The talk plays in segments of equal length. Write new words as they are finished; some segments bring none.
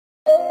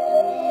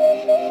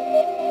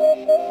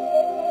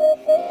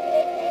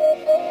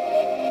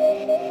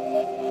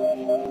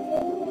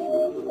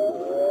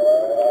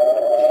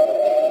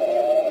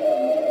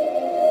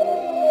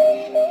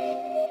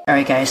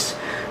Alright guys,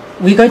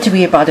 we're going to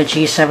read about the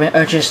G7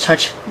 urges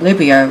touch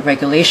Libra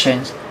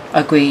regulations,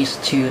 agrees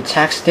to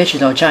tax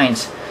digital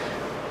giants.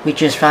 We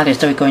just found this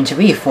that we're going to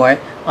read for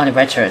on the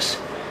Reuters.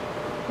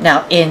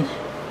 Now in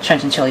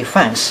Chantilly,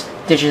 France,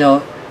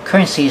 digital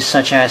currencies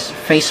such as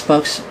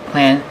Facebook's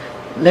plan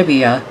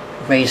Libra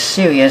raise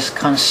serious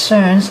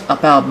concerns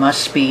about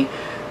must be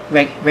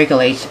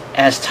regulated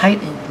as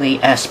tightly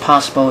as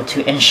possible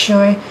to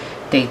ensure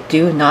they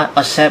do not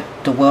upset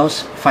the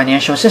world's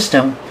financial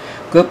system.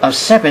 Group of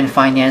 7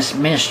 finance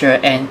minister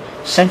and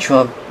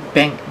central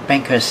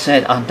bankers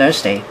said on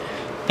Thursday,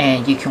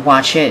 and you can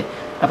watch it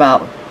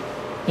about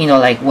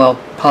world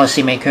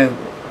policymaker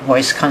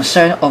voice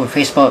concern over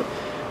Facebook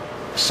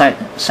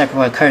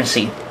cyber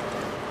currency.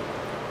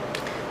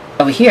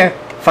 Over here,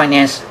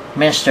 Finance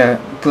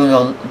Minister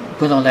Bruno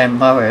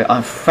Maire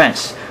of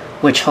France,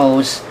 which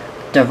holds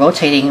the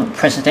rotating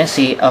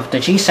presidency of the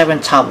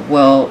G7 top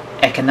world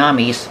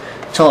economies,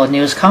 told a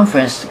news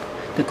conference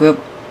the group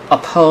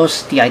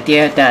opposed the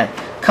idea that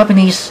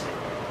companies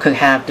could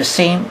have the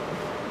same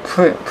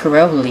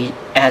prerogative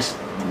as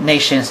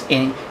nations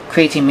in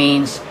creating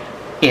means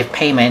of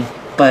payment,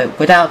 but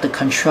without the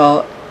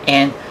control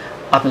and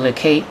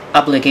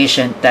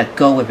obligation that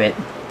go with it.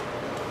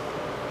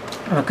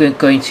 I'm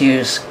going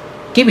to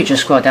give you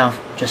just scroll down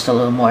just a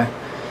little more,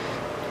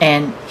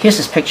 and here's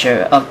this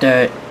picture of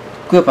the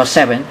group of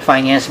 7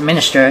 finance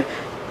minister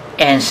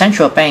and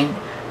central bank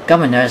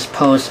governors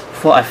posed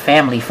for a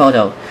family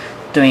photo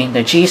during the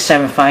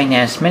G7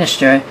 finance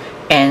minister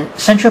and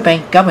central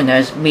bank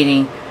governors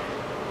meeting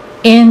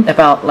in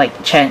about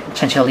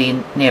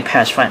Chantilly near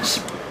Paris, France.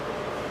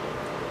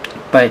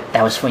 But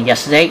that was from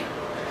yesterday.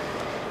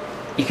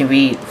 You can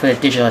read for the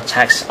digital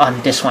text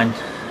on this one.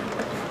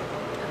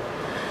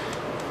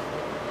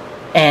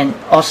 And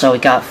also we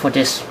got for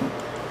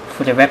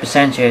the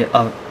representative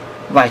of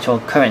vital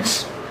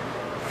currents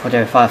for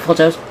their 5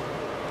 photos.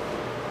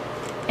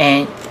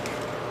 And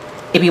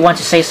if you want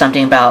to say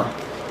something about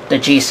the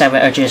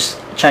G7 urges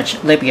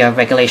touch Libra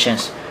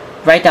regulations,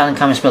 write down in the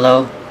comments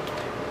below.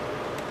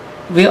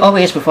 Real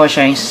always before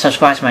sharing,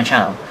 subscribe to my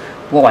channel,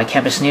 Worldwide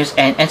Campus News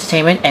and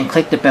Entertainment, and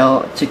click the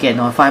bell to get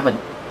notified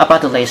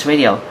about the latest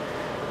video.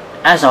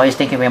 As always,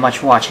 thank you very much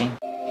for watching.